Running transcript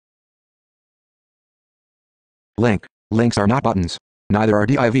Link. Links are not buttons. Neither are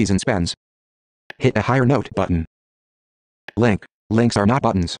divs and spans. Hit a higher note button. Link. Links are not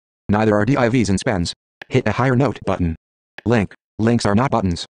buttons. Neither are divs and spans. Hit a higher note button. Link. Links are not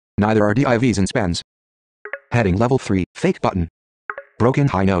buttons. Neither are divs and spans. Heading level 3, fake button. Broken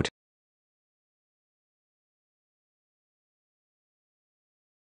high note.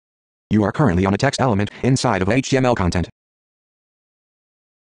 You are currently on a text element inside of HTML content.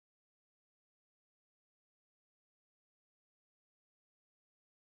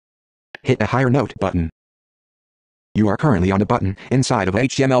 Hit a higher note button. You are currently on a button inside of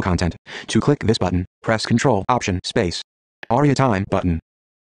HTML content. To click this button, press Ctrl Option Space. Aria time button.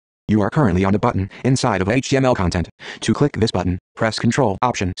 You are currently on a button inside of HTML content. To click this button, press Ctrl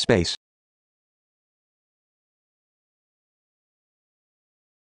Option Space.